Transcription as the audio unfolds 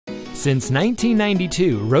Since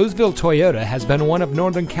 1992, Roseville Toyota has been one of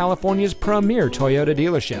Northern California's premier Toyota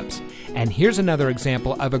dealerships. And here's another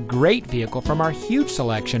example of a great vehicle from our huge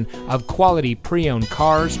selection of quality pre-owned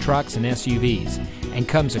cars, trucks, and SUVs, and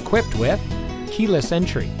comes equipped with keyless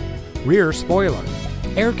entry, rear spoiler,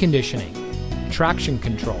 air conditioning, traction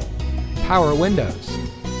control, power windows,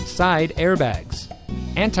 side airbags,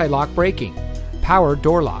 anti-lock braking, power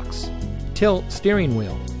door locks, tilt steering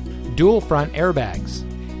wheel, dual front airbags,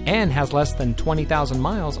 and has less than 20,000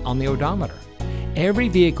 miles on the odometer. Every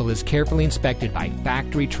vehicle is carefully inspected by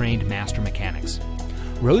factory-trained master mechanics.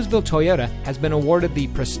 Roseville Toyota has been awarded the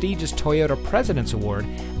prestigious Toyota President's Award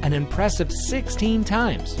an impressive 16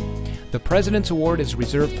 times. The President's Award is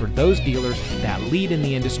reserved for those dealers that lead in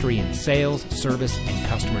the industry in sales, service, and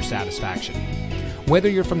customer satisfaction. Whether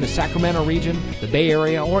you're from the Sacramento region, the Bay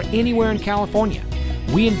Area, or anywhere in California,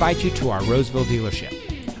 we invite you to our Roseville dealership.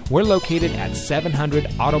 We're located at 700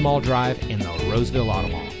 Automall Drive in the Roseville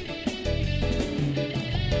Automall.